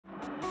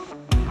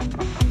Hey,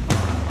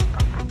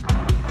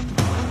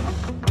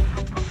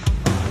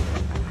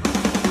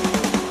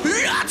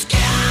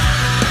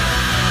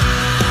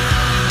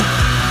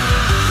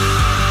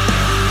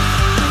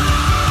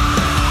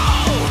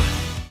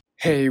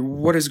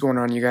 what is going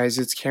on, you guys?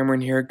 It's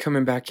Cameron here,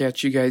 coming back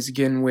at you guys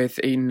again with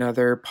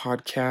another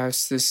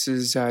podcast. This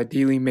is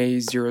Daily May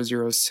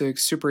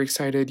 006. Super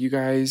excited, you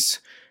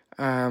guys,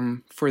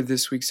 for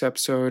this week's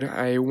episode.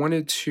 I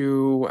wanted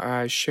to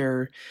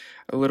share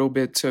a little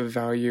bit of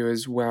value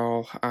as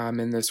well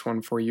in this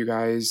one for you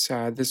guys.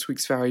 This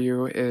week's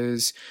value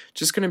is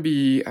just going to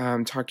be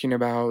talking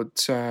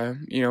about,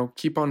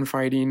 keep on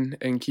fighting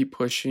and keep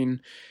pushing,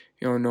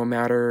 no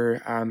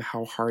matter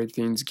how hard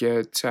things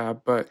get.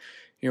 But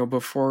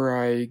before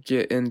I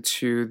get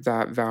into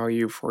that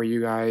value for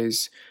you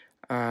guys,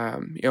 I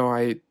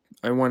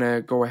want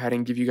to go ahead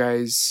and give you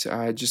guys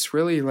just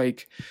really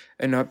like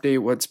an update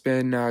what's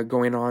been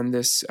going on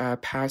this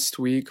past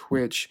week,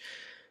 which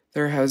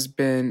there has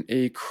been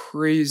a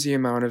crazy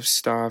amount of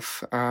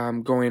stuff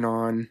going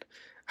on.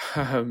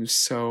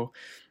 So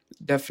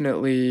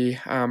definitely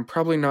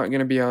probably not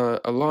going to be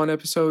a long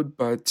episode,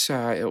 but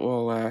it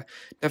will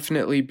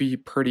definitely be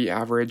pretty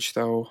average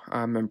though,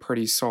 and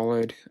pretty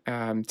solid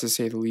to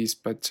say the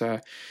least. But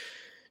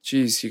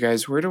geez, you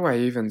guys, where do I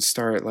even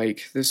start?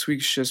 Like, this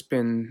week's just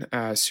been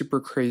super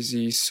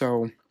crazy.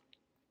 So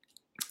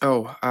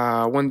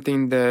one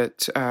thing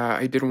that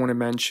I did want to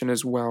mention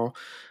as well,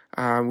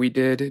 we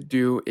did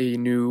do a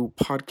new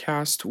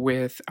podcast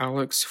with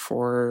Alex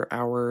for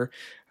our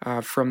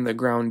From the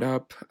Ground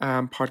Up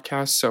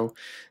podcast. So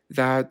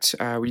that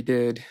we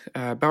did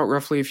about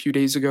roughly a few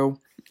days ago.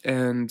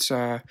 And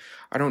I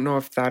don't know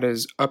if that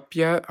is up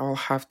yet. I'll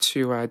have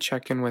to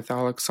check in with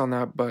Alex on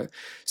that, but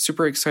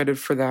super excited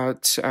for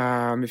that.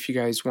 If you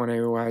guys want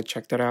to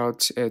check that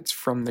out, it's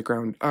From the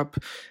Ground Up.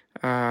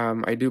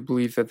 I do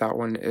believe that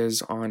one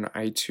is on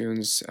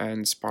iTunes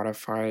and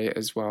Spotify,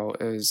 as well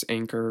as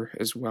Anchor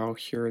as well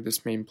here,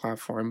 this main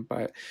platform.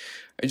 But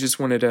I just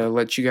wanted to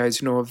let you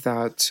guys know of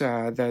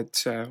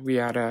that we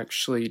had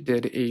actually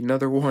did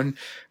another one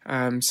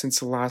since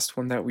the last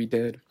one that we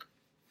did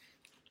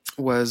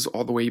was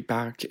all the way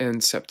back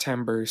in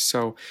September.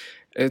 So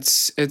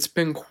it's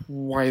been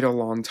quite a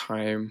long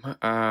time,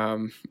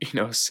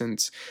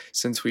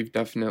 since we've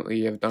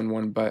definitely have done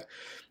one, but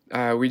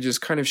we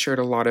just kind of shared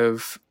a lot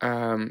of,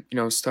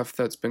 stuff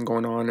that's been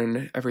going on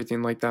and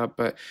everything like that.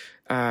 But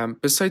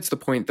besides the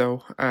point,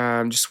 though,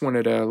 just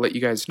wanted to let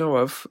you guys know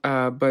of,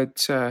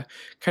 but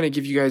kind of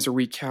give you guys a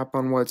recap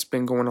on what's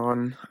been going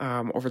on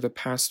over the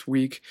past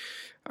week.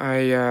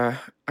 I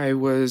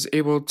was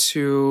able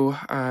to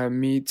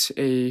meet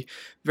a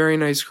very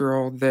nice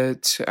girl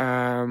that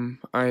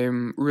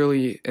I'm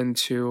really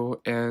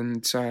into,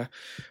 and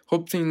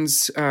hope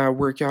things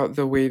work out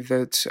the way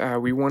that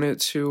we want it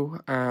to.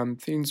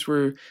 Things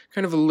were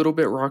kind of a little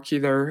bit rocky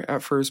there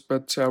at first,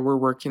 but we're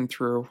working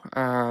through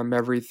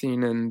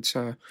everything, and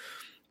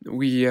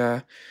we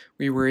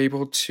were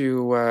able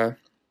to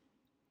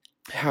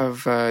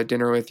have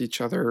dinner with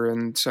each other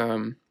and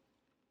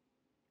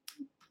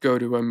go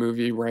to a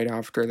movie right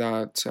after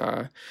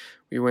that.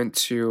 We went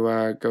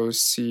to go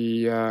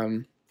see,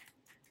 dang,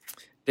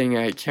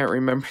 I can't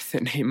remember the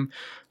name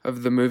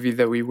of the movie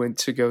that we went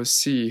to go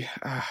see.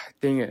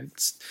 Dang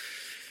it.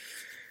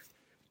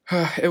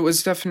 It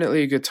was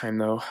definitely a good time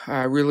though.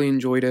 I really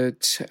enjoyed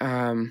it.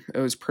 It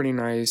was pretty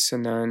nice.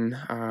 And then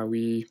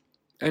we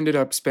ended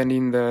up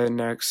spending the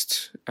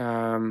next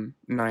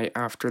night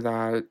after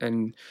that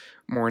and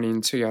morning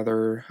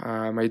together.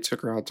 I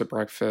took her out to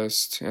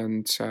breakfast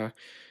and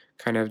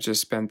kind of just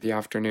spent the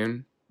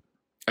afternoon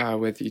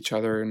with each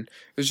other, and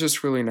it was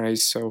just really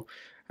nice. So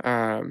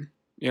I'm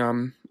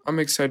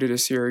excited to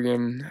see her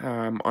again.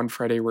 On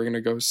Friday we're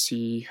gonna go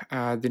see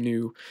the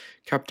new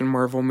Captain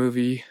Marvel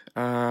movie,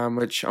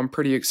 which I'm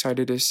pretty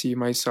excited to see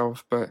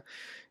myself, but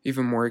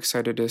even more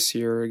excited to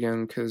see her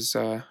again because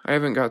I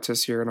haven't got to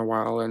see her in a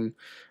while, and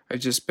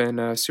I've just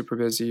been super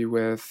busy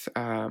with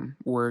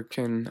work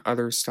and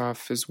other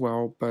stuff as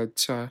well.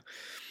 But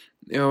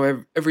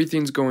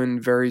everything's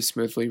going very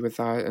smoothly with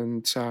that,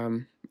 and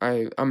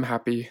I'm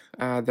happy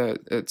that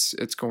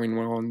it's going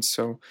well. And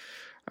so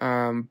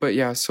but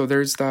yeah, so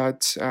there's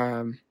that.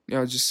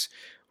 Just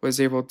was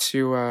able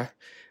to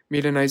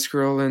meet a nice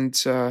girl, and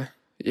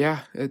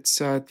yeah, it's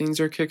things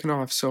are kicking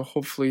off, so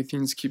hopefully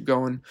things keep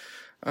going.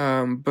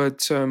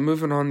 But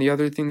moving on, the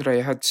other thing that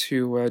I had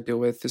to deal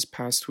with this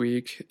past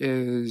week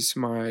is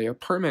my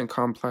apartment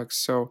complex.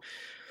 So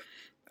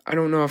I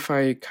don't know if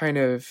I kind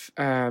of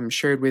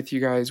shared with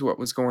you guys what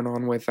was going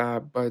on with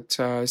that, but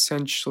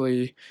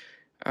essentially,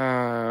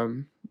 I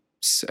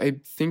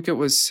think it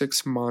was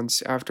 6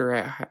 months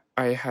after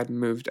I had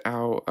moved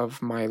out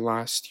of my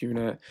last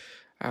unit,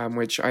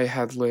 which I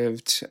had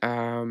lived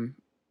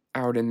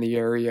out in the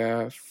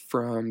area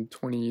from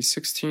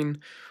 2016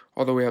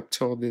 all the way up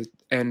till the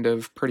end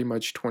of pretty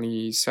much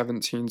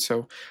 2017.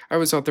 So I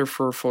was out there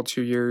for a full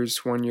 2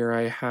 years. 1 year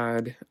I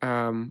had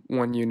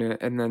one unit,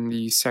 and then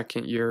the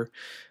second year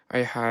I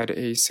had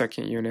a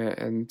second unit.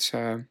 And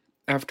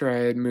after I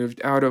had moved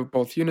out of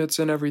both units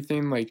and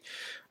everything, like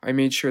I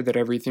made sure that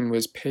everything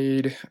was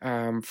paid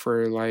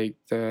for like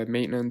the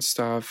maintenance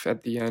stuff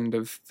at the end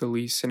of the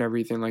lease and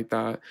everything like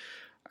that.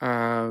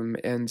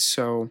 And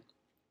so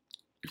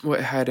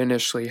what had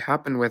initially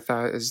happened with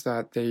that is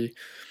that they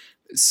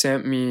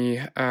sent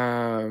me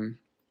a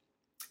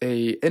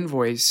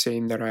invoice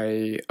saying that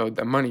I owed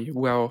them money.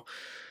 Well,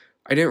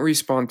 I didn't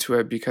respond to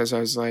it because I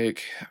was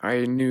like,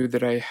 I knew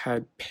that I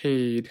had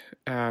paid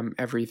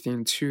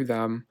everything to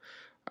them,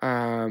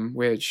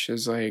 which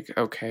is like,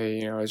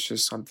 okay, it's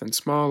just something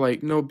small,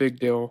 like no big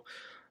deal.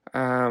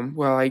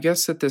 Well, I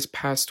guess that this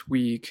past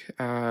week,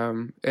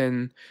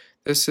 and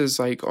this is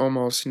like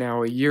almost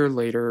now a year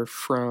later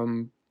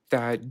from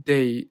that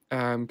date,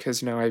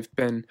 because now I've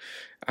been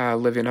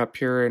living up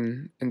here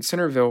in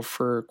Centerville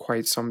for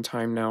quite some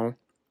time now.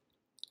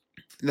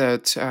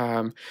 That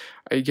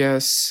I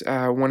guess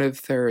one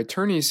of their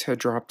attorneys had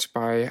dropped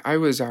by. I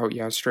was out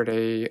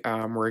yesterday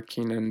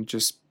working and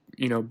just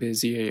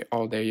busy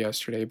all day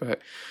yesterday, but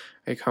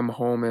I come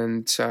home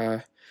and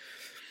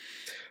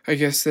I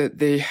guess that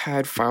they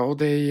had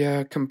filed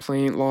a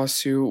complaint,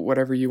 lawsuit,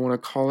 whatever you want to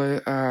call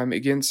it,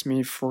 against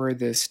me for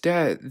this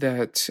debt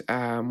that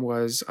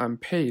was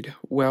unpaid.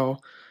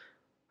 Well,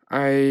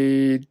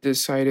 I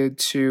decided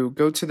to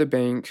go to the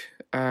bank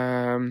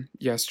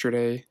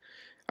yesterday.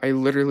 I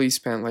literally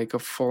spent like a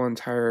full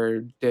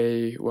entire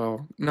day,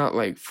 well, not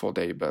like full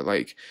day, but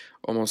like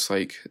almost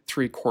like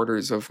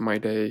 3/4 of my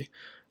day.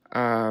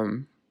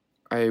 Um,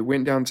 I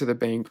went down to the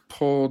bank,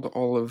 pulled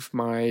all of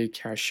my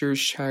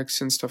cashier's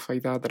checks and stuff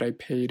like that I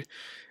paid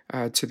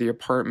to the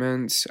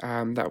apartment.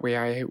 That way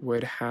I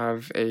would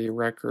have a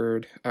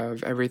record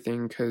of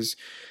everything because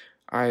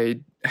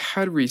I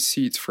had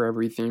receipts for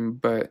everything,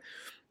 but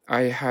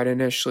I had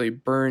initially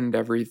burned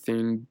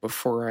everything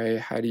before I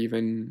had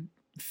even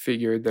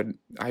figured that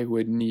I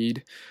would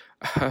need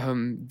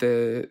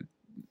the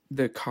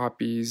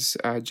copies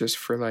just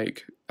for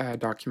like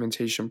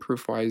documentation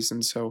proof wise,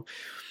 and so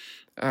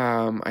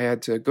I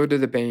had to go to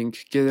the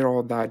bank, get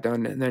all that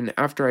done, and then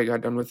after I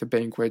got done with the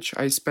bank, which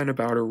I spent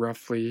about a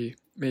roughly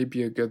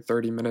maybe a good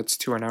 30 minutes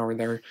to an hour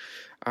there,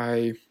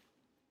 I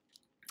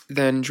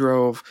then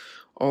drove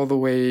all the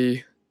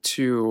way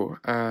to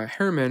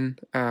Herriman,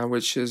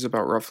 which is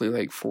about roughly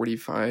like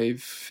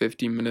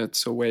 45-50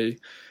 minutes away.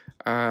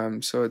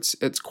 So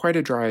it's quite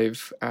a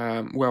drive.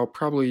 Well,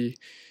 probably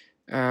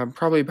about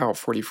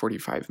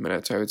 40-45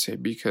 minutes, I would say,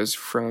 because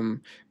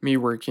from me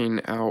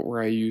working out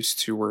where I used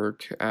to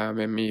work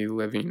and me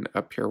living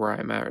up here where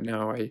I'm at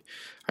now,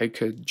 I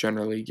could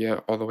generally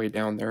get all the way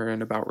down there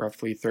in about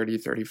roughly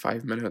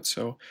 30-35 minutes.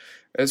 So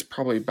it's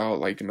probably about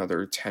like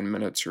another 10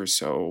 minutes or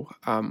so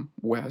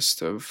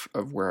west of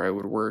where I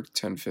would work,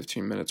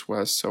 10-15 minutes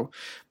west. So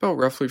about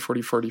roughly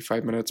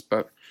 40-45 minutes.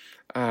 But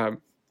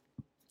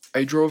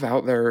I drove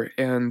out there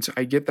and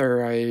I get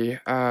there,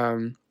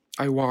 I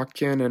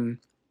walk in and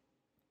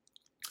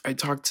I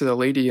talked to the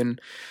lady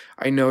and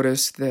I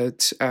noticed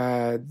that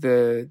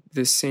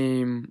the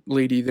same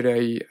lady that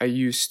I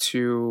used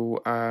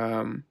to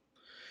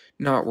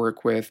not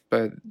work with,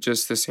 but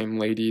just the same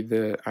lady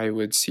that I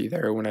would see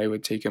there when I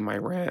would take in my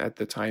rent at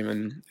the time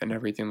and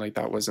everything like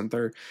that wasn't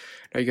there.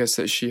 I guess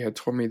that she had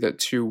told me that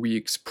 2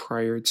 weeks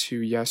prior to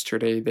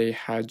yesterday they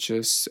had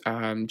just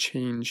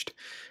changed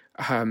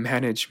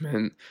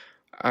management,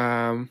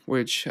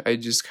 which I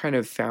just kind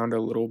of found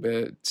a little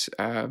bit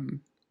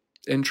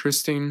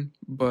interesting,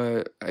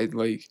 but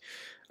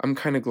I'm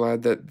kind of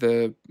glad that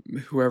the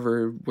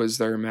whoever was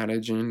there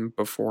managing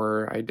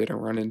before I didn't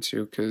run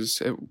into, because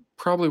it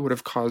probably would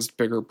have caused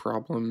bigger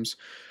problems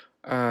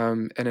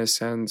in a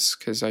sense,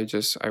 because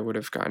I would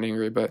have gotten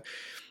angry. But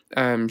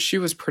she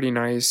was pretty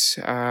nice,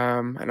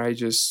 and I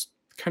just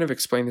kind of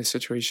explained the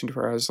situation to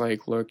her. I was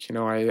like, look,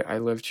 I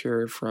lived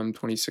here from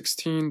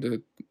 2016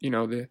 to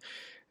the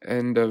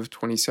end of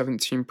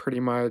 2017 pretty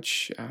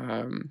much.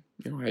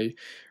 I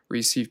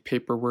received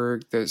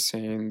paperwork that's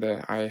saying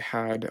that I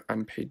had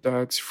unpaid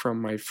debts from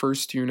my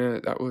first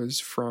unit that was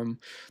from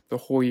the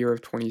whole year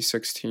of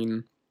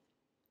 2016.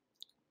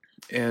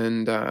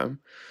 And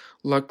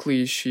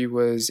luckily, she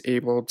was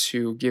able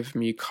to give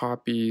me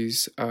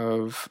copies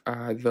of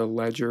the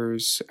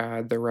ledgers,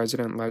 the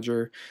resident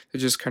ledger, that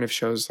just kind of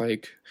shows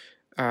like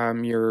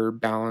your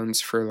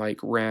balance for like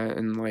rent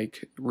and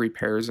like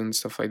repairs and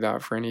stuff like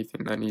that for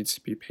anything that needs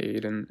to be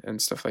paid and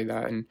stuff like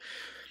that. And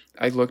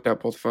I looked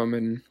up both of them,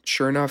 and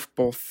sure enough,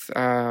 both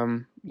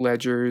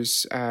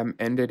ledgers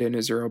ended in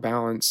a zero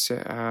balance.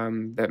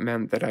 That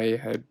meant that I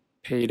had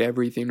paid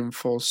everything in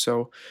full.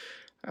 So,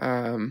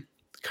 kind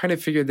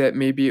of figured that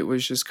maybe it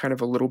was just kind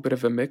of a little bit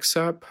of a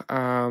mix-up,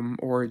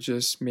 or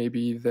just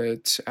maybe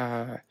that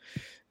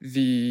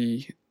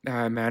the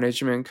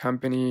management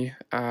company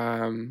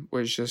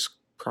was just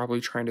probably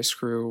trying to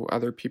screw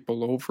other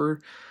people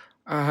over,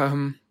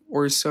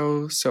 or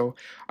so. So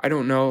I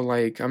don't know.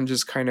 Like I'm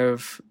just kind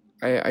of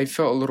I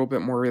felt a little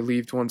bit more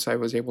relieved once I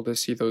was able to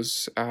see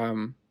those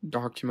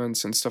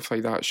documents and stuff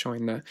like that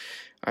showing that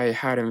I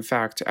had in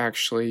fact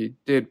actually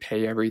did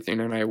pay everything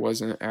and I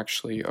wasn't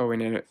actually owing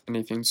it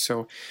anything.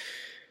 So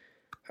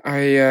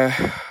I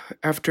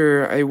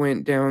after I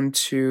went down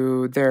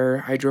to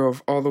there, I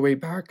drove all the way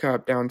back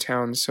up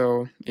downtown,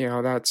 so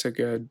that's a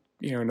good,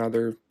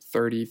 another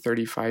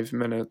 30-35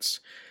 minutes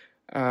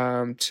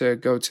to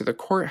go to the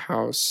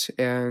courthouse.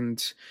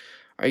 And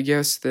I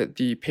guess that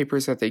the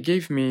papers that they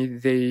gave me,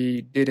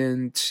 they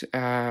didn't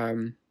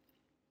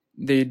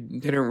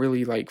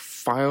really like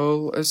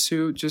file a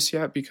suit just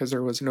yet because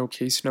there was no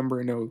case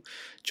number, no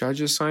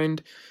judge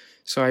assigned.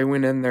 So I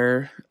went in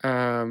there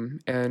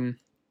and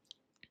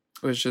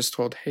was just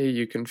told, hey,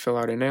 you can fill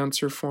out an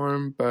answer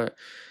form, but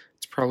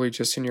it's probably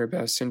just in your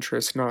best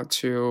interest not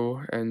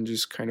to, and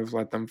just kind of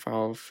let them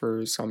file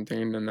for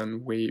something and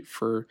then wait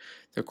for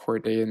the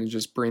court date and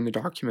just bring the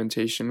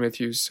documentation with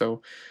you.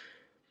 So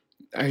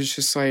I was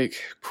just like,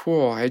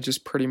 cool. I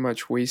just pretty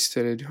much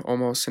wasted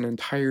almost an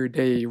entire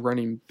day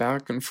running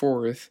back and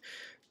forth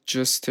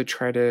just to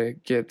try to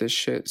get this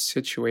shit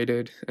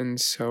situated.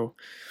 And so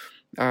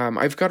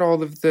I've got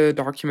all of the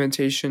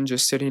documentation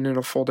just sitting in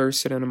a folder,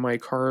 sitting in my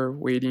car,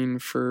 waiting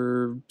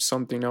for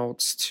something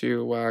else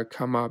to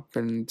come up,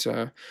 and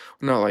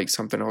not like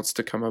something else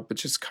to come up, but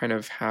just kind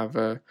of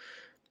have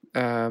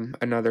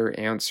another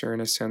answer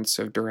and a sense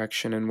of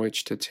direction in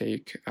which to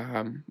take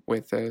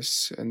with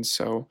this. And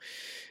so,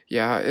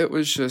 yeah, it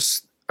was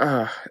just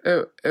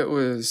it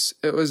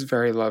was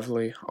very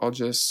lovely. I'll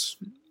just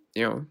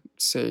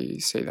say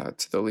that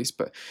to the least.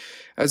 But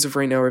as of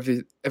right now,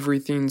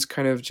 everything's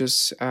kind of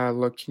just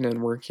looking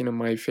and working in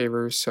my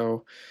favor.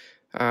 So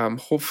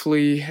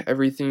hopefully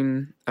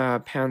everything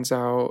pans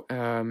out.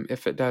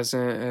 If it doesn't,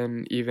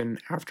 and even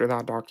after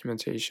that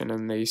documentation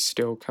and they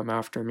still come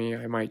after me,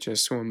 I might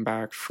just swim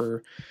back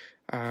for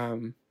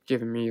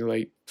giving me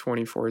like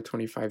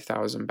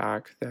 25,000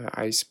 back that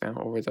I spent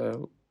over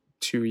the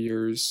 2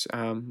 years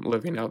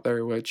living out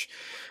there, which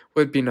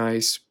would be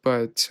nice.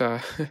 But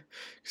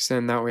because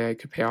then that way I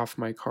could pay off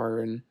my car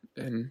and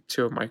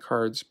two of my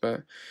cards.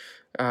 But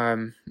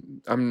I'm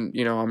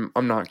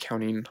not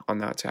counting on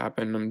that to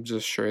happen. I'm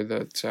just sure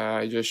that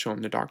I just show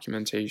him the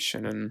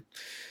documentation,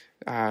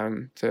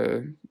 and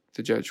the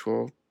judge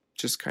will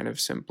just kind of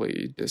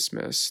simply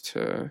dismiss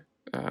to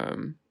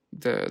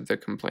the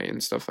complaint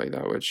and stuff like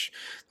that. Which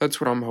that's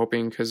what I'm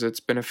hoping, because it's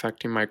been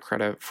affecting my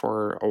credit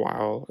for a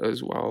while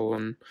as well,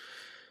 and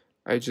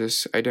I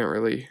didn't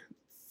really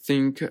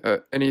think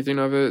anything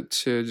of it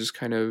to just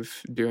kind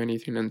of do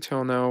anything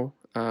until now.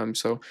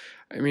 So,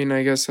 I mean,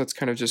 I guess that's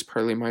kind of just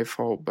partly my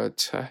fault,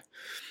 but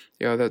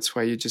that's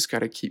why you just got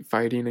to keep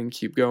fighting and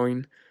keep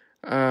going.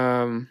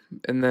 And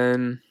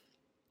then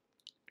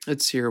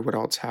let's see here what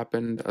else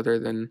happened other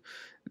than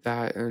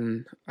that,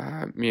 and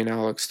me and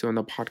Alex doing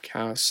the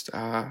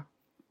podcast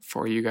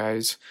for you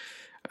guys.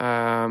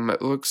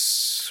 It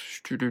looks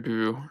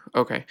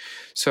okay.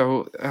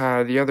 So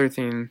the other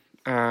thing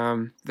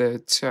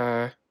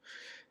that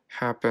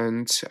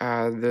happened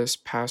this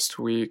past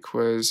week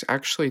was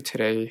actually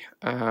today.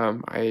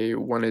 I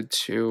wanted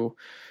to,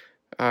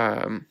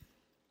 I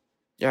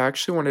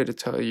actually wanted to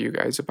tell you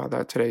guys about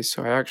that today.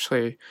 So I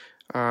actually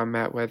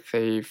met with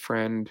a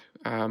friend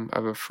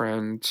of a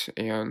friend,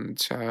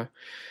 and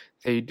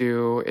they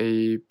do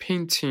a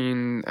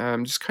painting,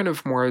 just kind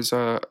of more as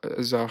a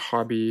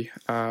hobby,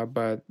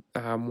 but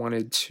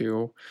wanted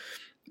to,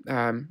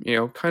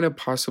 kind of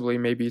possibly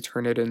maybe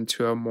turn it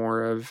into a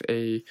more of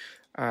a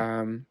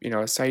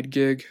a side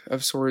gig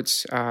of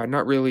sorts.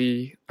 Not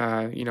really,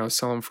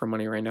 sell them for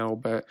money right now,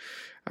 but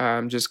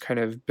just kind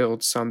of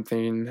build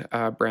something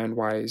brand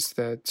wise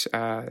that,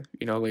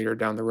 later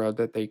down the road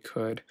that they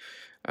could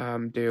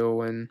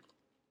do. And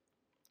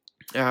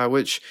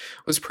which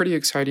was pretty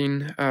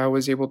exciting.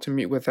 Was able to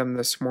meet with them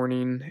this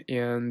morning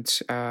and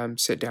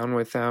sit down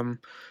with them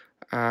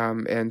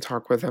and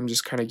talk with them,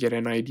 just kind of get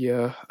an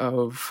idea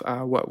of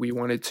what we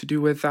wanted to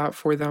do with that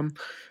for them.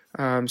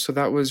 So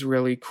that was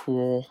really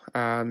cool.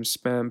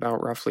 Spent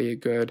about roughly a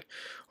good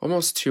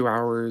almost 2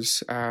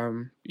 hours,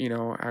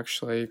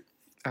 actually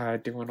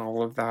doing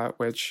all of that,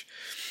 which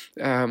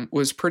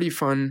was pretty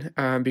fun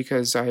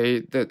because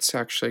that's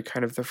actually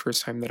kind of the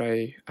first time that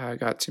I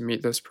got to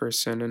meet this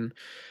person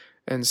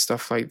and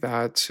stuff like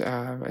that.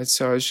 And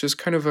so it's just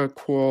kind of a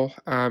cool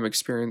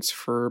experience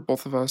for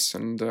both of us.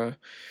 And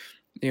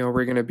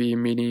we're going to be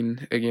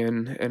meeting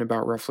again in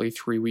about roughly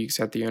 3 weeks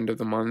at the end of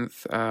the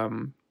month.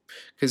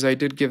 Because I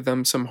did give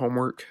them some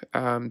homework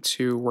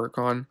to work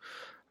on,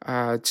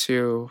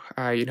 to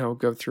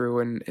go through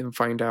and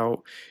find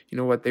out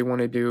what they want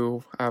to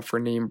do for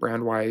name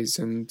brand wise,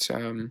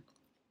 and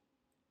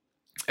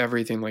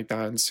everything like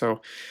that. And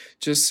so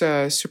just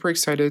super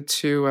excited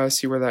to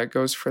see where that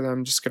goes for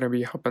them. Just going to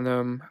be helping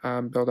them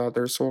build out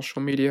their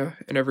social media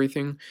and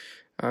everything,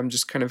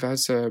 just kind of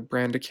as a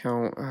brand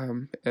account,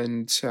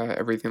 and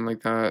everything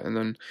like that. And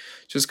then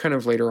just kind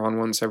of later on,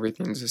 once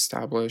everything's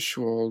established,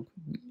 we'll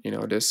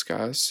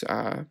discuss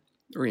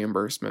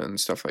reimbursement and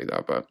stuff like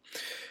that. But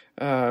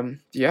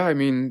yeah, I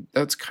mean,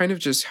 that's kind of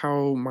just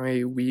how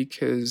my week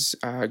has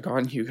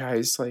gone, you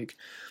guys. Like,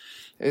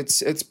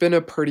 it's been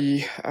a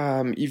pretty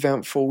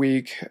eventful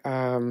week.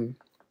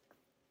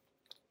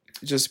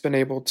 just been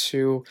able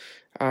to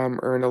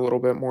earn a little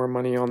bit more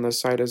money on the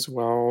side as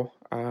well,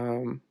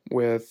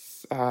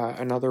 with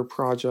another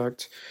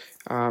project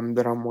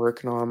that I'm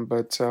working on,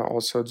 but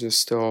also just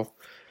still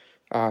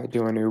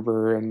doing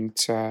Uber and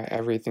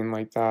everything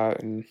like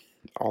that and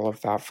all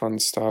of that fun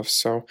stuff.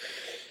 So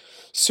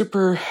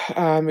super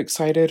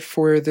excited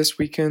for this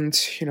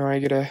weekend. I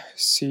get to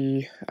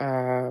see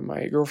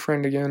my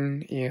girlfriend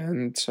again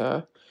and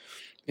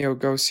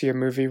go see a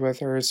movie with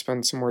her,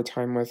 spend some more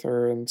time with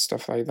her and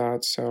stuff like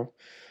that. So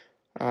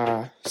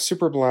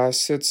super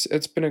blessed.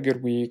 It's been a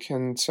good week,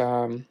 and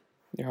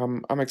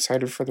I'm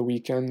excited for the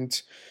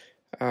weekend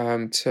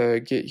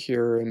to get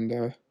here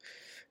and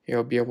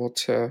be able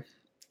to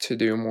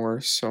do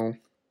more. So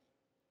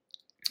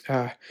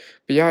but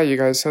yeah, you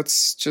guys,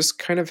 that's just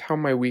kind of how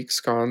my week's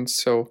gone.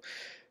 So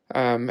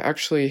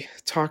actually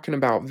talking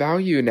about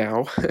value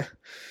now.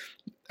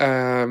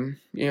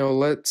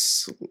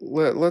 Let's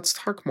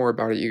talk more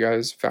about it, you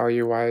guys,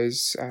 value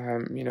wise.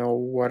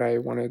 What I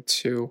wanted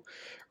to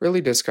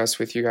really discuss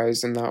with you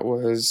guys, and that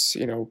was,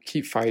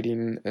 keep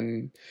fighting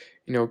and,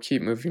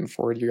 keep moving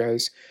forward, you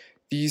guys.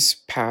 These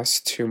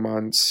past 2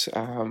 months,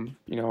 I'm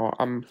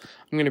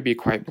gonna be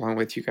quite blunt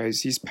with you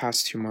guys. These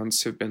past 2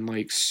 months have been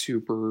like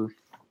super,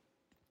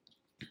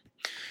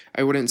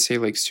 I wouldn't say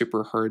like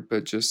super hard,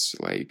 but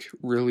just like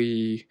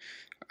really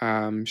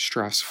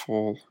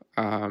stressful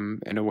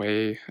in a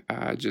way,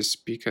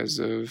 just because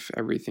of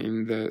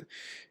everything that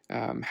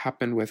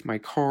happened with my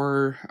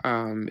car,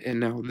 and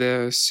now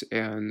this,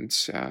 and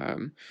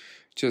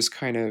just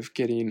kind of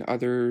getting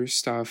other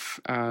stuff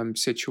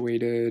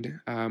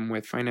situated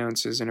with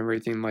finances and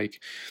everything.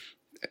 Like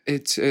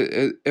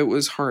it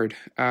was hard,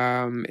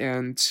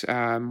 and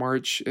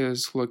March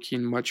is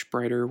looking much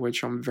brighter,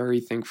 which I'm very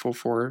thankful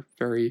for,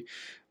 very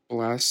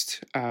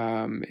blessed,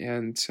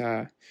 and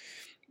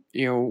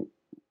you know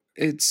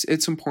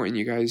it's important,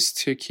 you guys,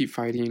 to keep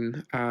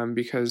fighting,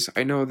 because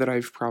I know that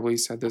I've probably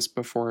said this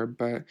before,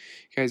 but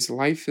guys,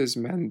 life is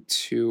meant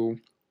to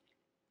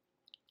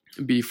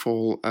be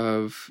full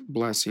of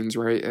blessings,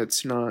 right?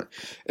 It's not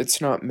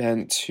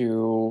meant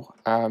to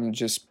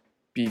just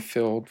be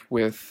filled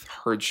with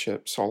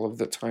hardships all of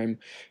the time.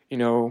 you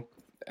know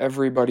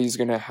Everybody's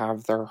gonna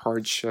have their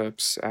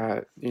hardships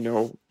at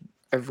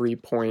every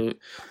point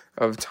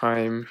of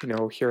time,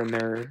 here and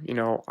there.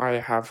 I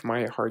have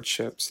my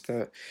hardships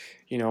that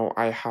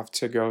I have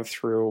to go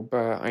through,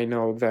 but I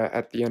know that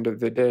at the end of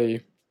the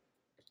day,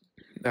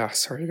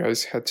 sorry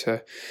guys, had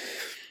to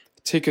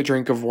take a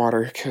drink of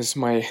water because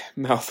my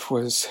mouth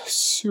was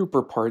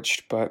super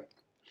parched. But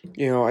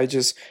I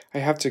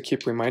have to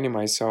keep reminding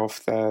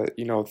myself that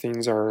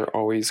things are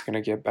always going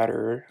to get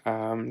better,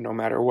 no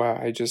matter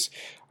what.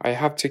 I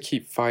have to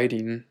keep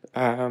fighting,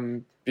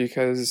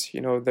 because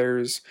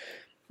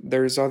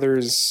there's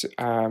others,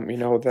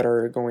 that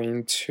are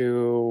going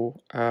to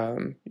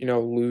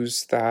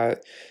lose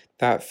that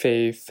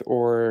faith,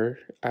 or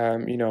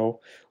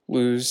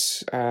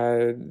lose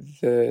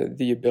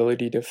the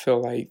ability to feel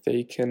like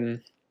they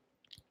can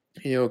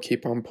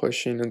keep on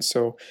pushing. And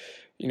so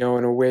in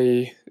a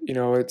way,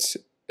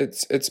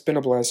 it's been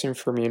a blessing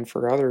for me and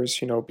for others,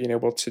 being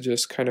able to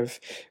just kind of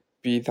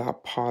be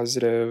that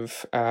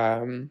positive,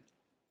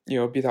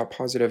 be that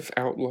positive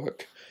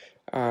outlook,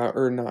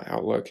 or not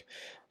outlook.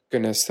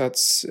 Goodness,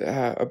 that's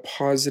a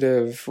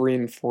positive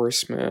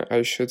reinforcement,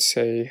 I should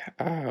say,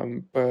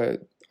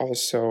 but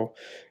also,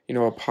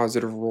 a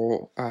positive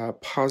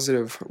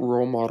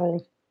role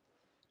model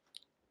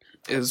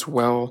as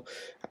well,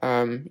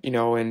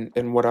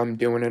 in what I'm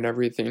doing and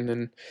everything.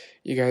 And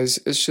you guys,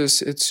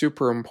 it's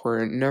super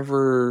important.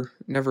 Never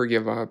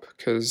give up,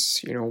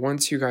 because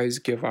once you guys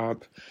give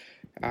up,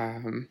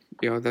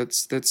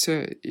 that's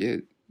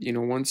it.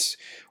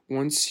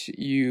 Once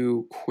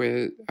you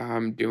quit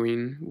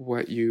doing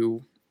what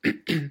you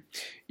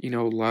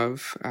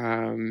love,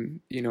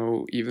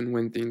 even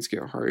when things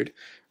get hard,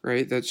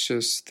 right?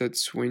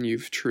 That's when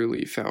you've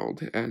truly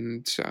failed.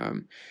 And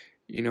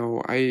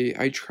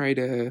I try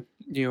to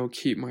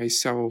keep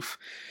myself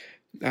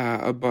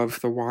above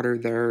the water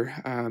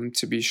there,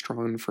 to be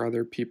strong for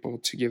other people,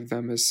 to give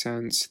them a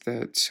sense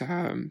that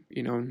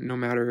no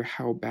matter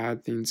how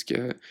bad things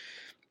get,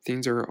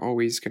 things are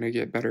always going to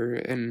get better.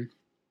 And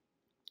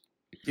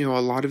a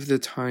lot of the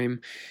time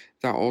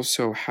that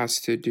also has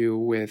to do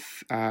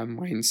with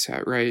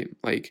mindset, right?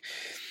 Like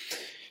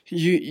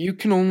you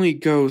can only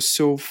go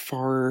so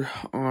far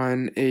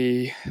on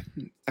a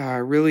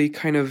really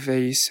kind of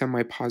a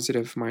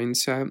semi-positive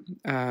mindset,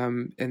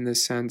 in the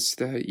sense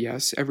that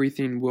yes,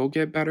 everything will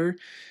get better,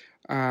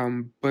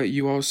 but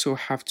you also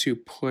have to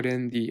put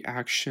in the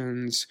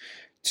actions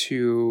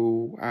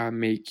to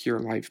make your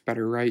life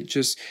better, right?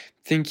 Just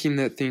thinking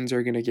that things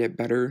are going to get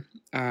better,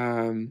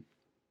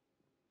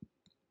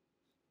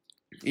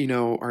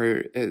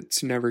 or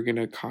it's never going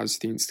to cause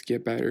things to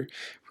get better,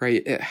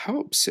 right? It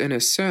helps in a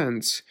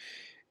sense,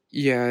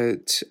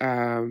 yet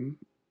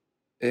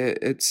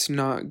it's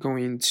not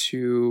going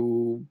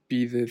to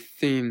be the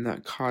thing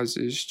that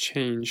causes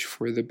change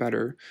for the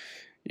better.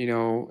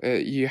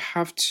 You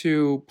have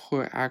to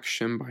put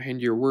action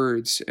behind your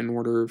words in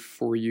order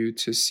for you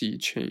to see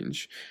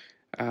change.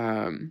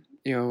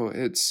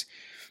 It's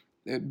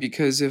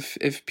because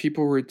if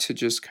people were to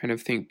just kind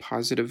of think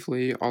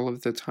positively all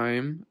of the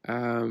time,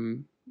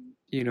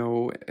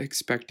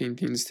 expecting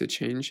things to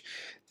change,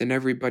 then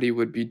everybody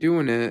would be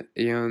doing it,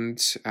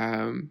 and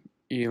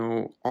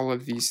all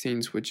of these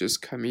things would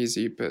just come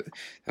easy. But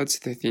that's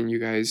the thing, you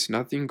guys,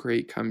 nothing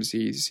great comes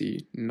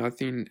easy.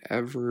 Nothing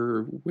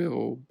ever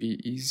will be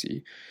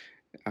easy.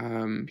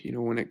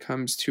 When it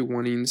comes to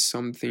wanting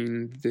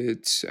something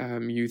that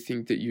you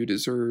think that you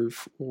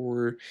deserve,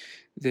 or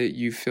that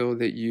you feel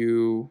that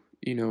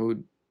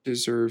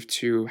deserve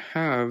to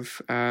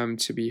have,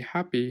 to be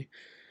happy,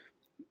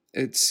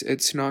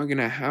 it's not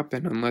gonna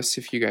happen unless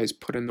if you guys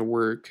put in the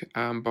work,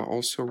 but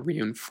also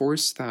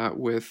reinforce that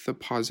with the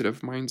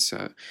positive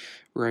mindset,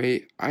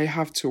 right? I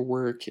have to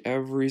work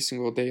every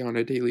single day on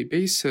a daily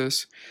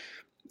basis,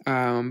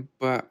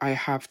 but I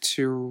have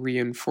to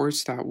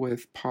reinforce that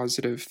with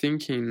positive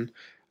thinking,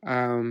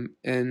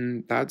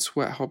 and that's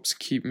what helps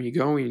keep me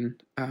going.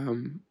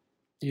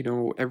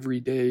 Every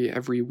day,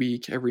 every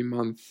week, every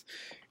month,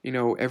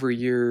 every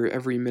year,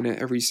 every minute,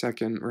 every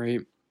second,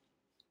 right?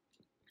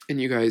 And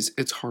you guys,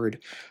 it's hard.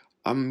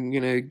 I'm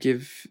gonna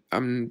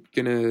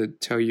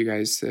tell you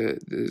guys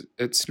that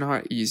it's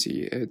not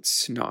easy.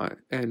 It's not,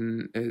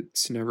 and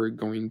it's never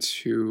going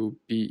to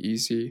be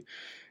easy.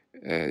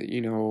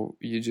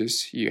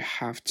 You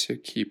have to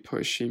keep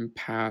pushing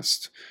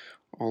past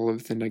all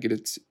of the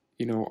negatives,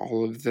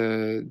 all of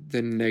the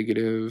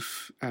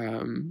negative,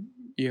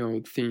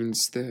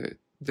 things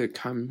that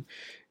come,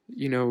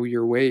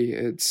 your way.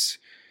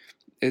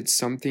 It's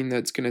something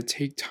that's going to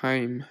take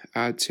time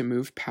to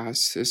move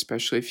past,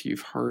 especially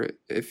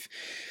if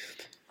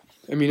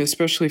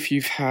especially if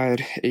you've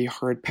had a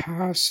hard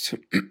past,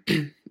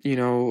 in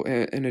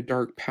a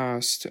dark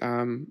past,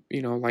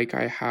 like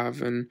I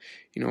have, and,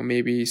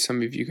 maybe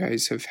some of you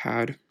guys have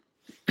had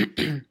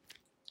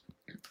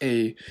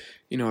a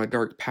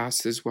dark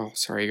past as well.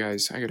 Sorry,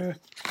 guys,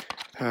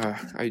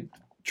 I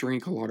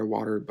drink a lot of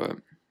water, but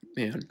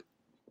man,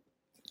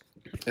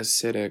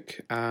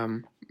 acidic,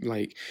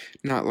 like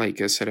not like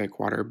acidic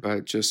water,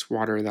 but just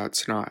water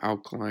that's not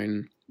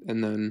alkaline.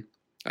 And then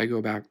I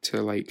go back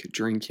to like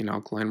drinking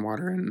alkaline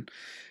water, and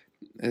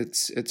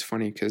it's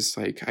funny because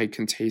like I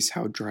can taste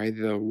how dry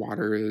the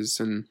water is,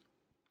 and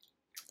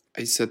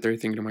I sit there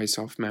thinking to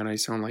myself, man, I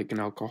sound like an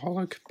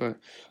alcoholic, but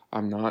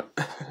I'm not.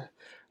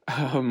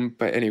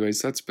 But anyways,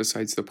 that's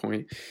besides the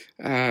point.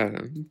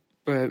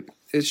 But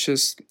it's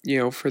just,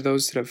 for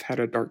those that have had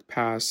a dark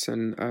past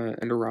and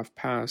a rough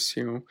past,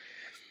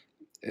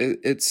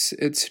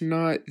 it's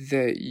not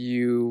that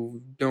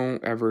you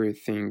don't ever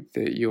think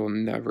that you'll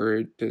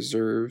never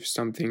deserve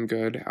something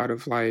good out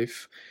of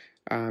life,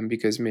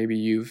 because maybe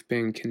you've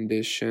been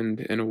conditioned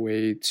in a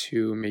way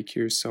to make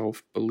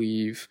yourself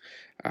believe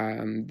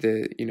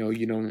that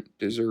you don't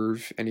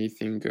deserve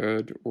anything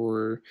good,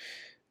 or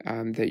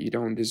that you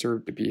don't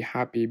deserve to be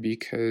happy,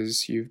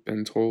 because you've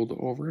been told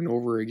over and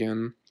over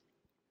again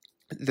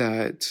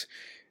that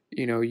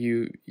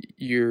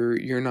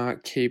you're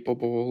not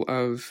capable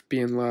of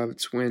being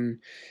loved,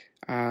 when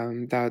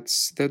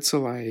that's a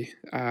lie.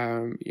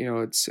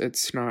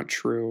 It's not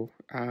true.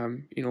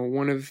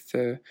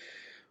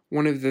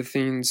 One of the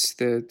things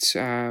that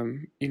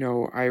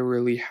I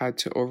really had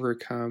to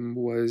overcome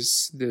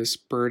was this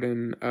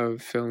burden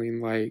of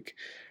feeling like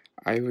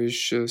I was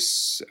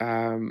just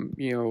a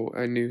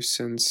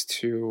nuisance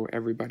to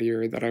everybody,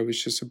 or that I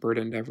was just a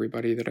burden to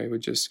everybody, that I would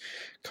just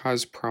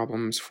cause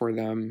problems for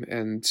them.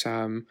 And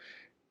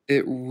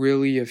it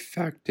really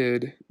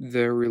affected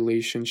the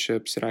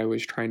relationships that I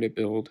was trying to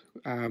build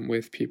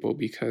with people,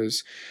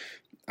 because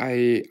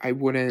I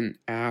wouldn't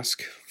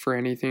ask for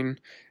anything,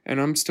 and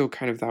I'm still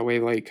kind of that way.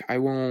 Like I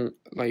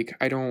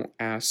don't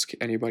ask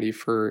anybody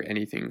for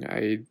anything.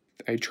 I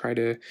try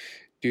to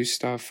do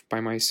stuff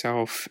by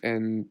myself,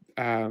 and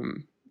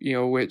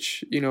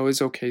which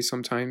is okay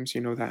sometimes.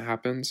 That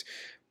happens,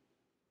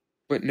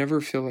 but never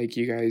feel like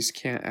you guys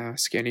can't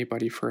ask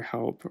anybody for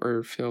help,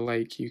 or feel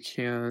like you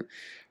can't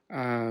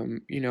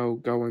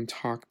go and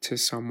talk to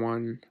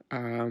someone,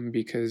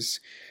 because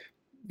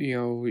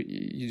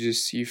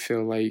you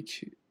feel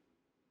like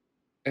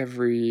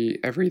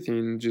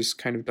everything just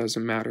kind of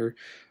doesn't matter.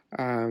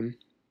 um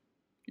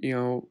you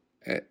know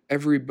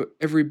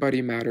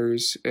everybody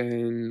matters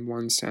in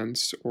one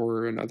sense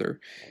or another.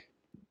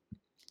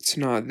 It's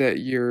not that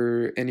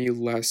you're any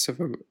less of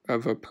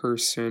a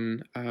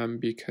person,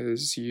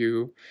 because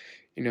you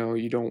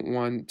don't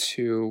want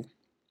to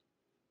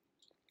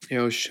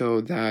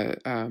show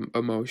that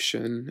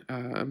emotion,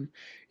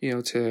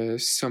 to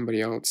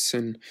somebody else.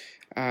 And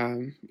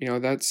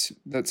that's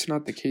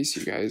not the case,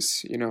 you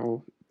guys.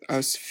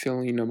 Us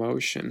feeling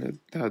emotion,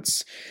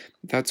 that's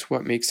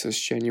what makes us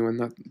genuine,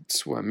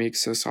 that's what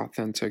makes us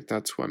authentic,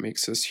 that's what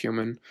makes us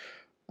human.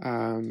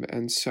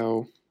 And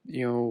so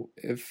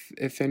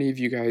if any of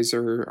you guys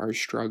are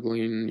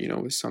struggling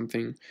with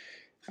something,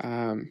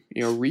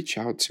 reach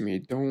out to me.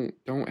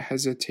 Don't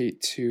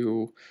hesitate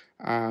to,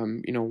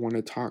 want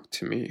to talk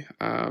to me.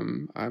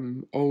 Um,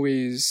 I'm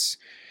always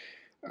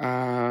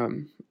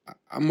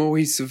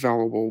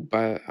available,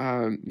 but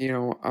I'm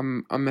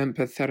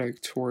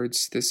empathetic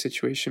towards this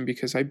situation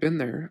because I've been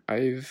there.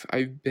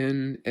 I've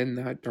been in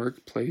that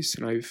dark place,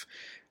 and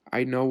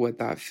I know what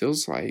that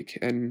feels like.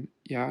 And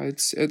yeah,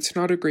 it's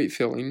not a great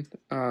feeling.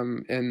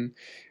 And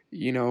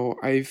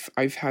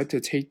I've had to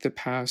take the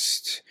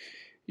past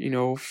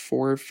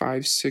 4,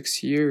 5,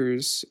 6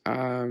 years,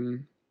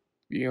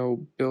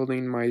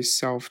 building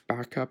myself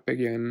back up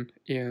again,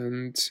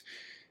 and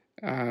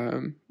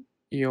um,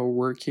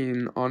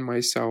 working on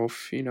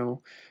myself,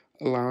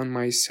 allowing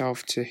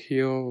myself to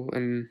heal,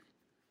 and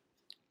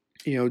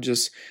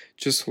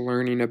just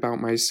learning about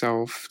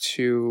myself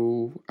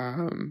to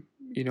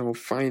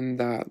find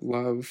that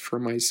love for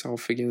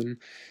myself again,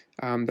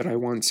 that I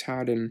once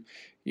had. And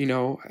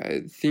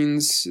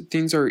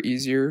things are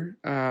easier,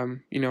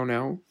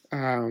 now,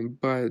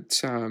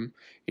 but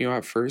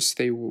at first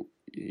they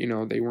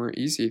weren't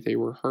easy, they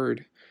were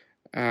hard.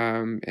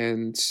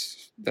 And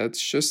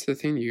that's just the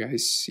thing, you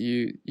guys.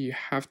 You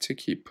have to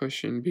keep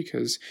pushing,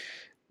 because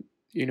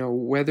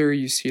whether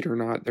you see it or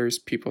not, there's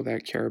people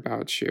that care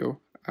about you.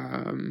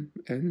 And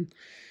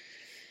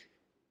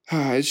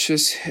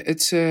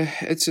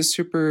it's a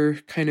super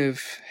kind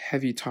of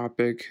heavy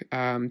topic,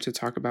 to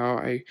talk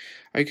about.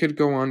 I could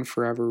go on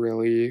forever,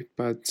 really,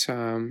 but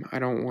I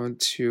don't want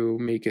to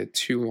make it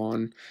too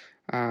long.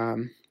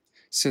 Um,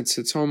 since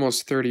it's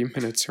almost 30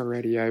 minutes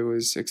already, I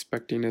was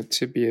expecting it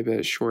to be a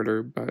bit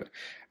shorter, but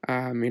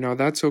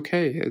that's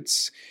okay.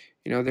 It's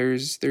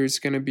there's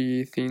gonna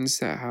be things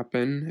that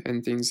happen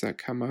and things that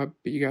come up,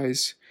 but you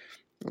guys,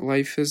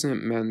 life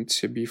isn't meant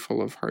to be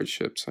full of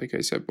hardships. Like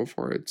I said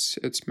before,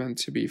 it's meant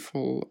to be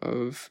full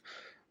of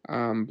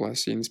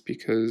blessings,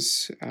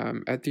 because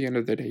at the end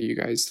of the day, you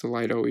guys, the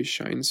light always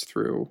shines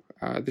through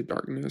the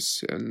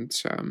darkness. And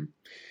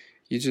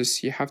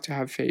you have to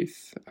have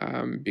faith,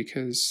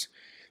 because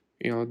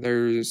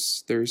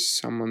there's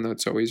someone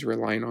that's always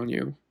relying on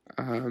you.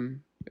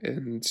 And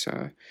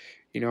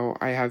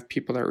I have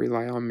people that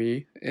rely on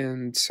me,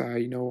 and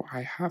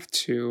I have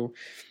to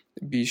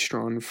be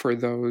strong for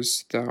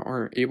those that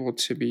aren't able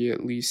to be,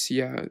 at least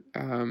yet,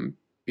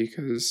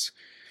 because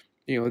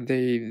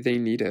they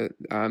need it.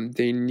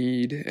 They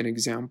need an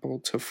example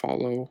to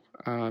follow,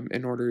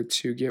 in order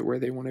to get where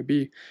they want to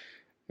be.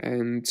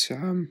 And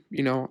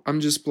I'm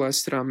just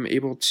blessed that I'm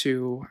able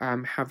to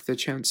have the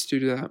chance to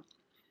do that.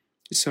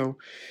 So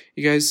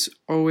you guys,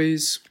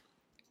 always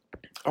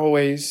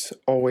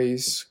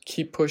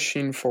keep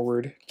pushing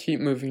forward, keep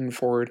moving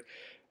forward.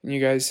 And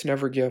you guys,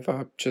 never give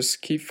up.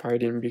 Just keep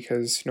fighting,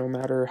 because no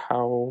matter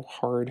how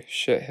hard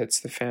shit hits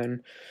the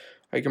fan,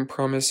 I can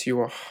promise you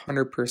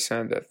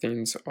 100% that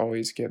things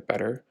always get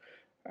better.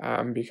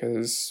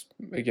 Because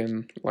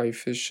again,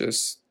 life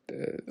is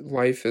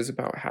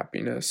about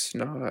happiness,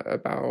 not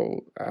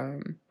about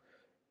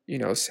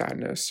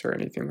sadness or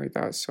anything like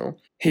that. So,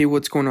 hey,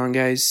 what's going on,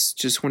 guys?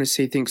 Just want to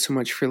say thanks so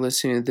much for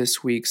listening to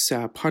this week's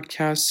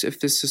podcast. If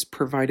this has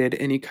provided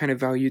any kind of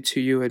value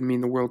to you, it'd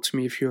mean the world to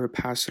me if you were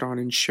to pass it on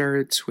and share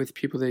it with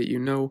people that you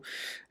know.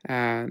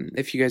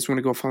 If you guys want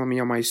to go follow me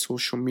on my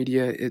social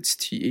media, it's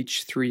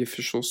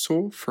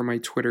TH3OfficialSoul for my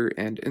Twitter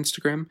and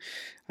Instagram.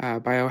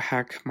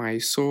 Biohack My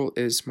Soul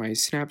is my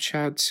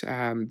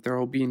Snapchat. There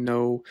will be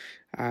no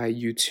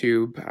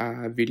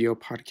YouTube video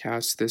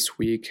podcast this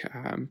week,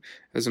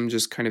 as I'm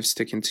just kind of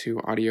sticking to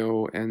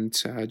audio, and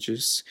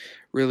just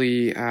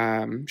really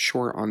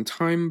short on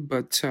time.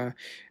 But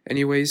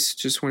anyways,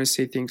 just want to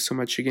say thanks so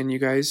much again, you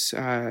guys.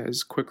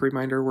 As a quick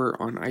reminder, we're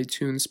on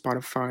iTunes,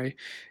 Spotify,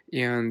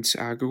 and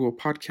Google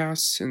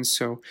Podcasts, and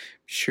so be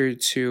sure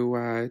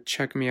to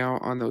check me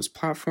out on those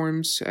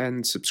platforms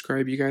and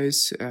subscribe, you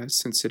guys,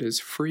 since it is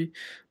free.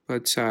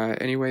 But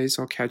anyways,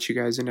 I'll catch you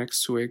guys in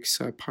next week's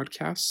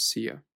podcast. See ya.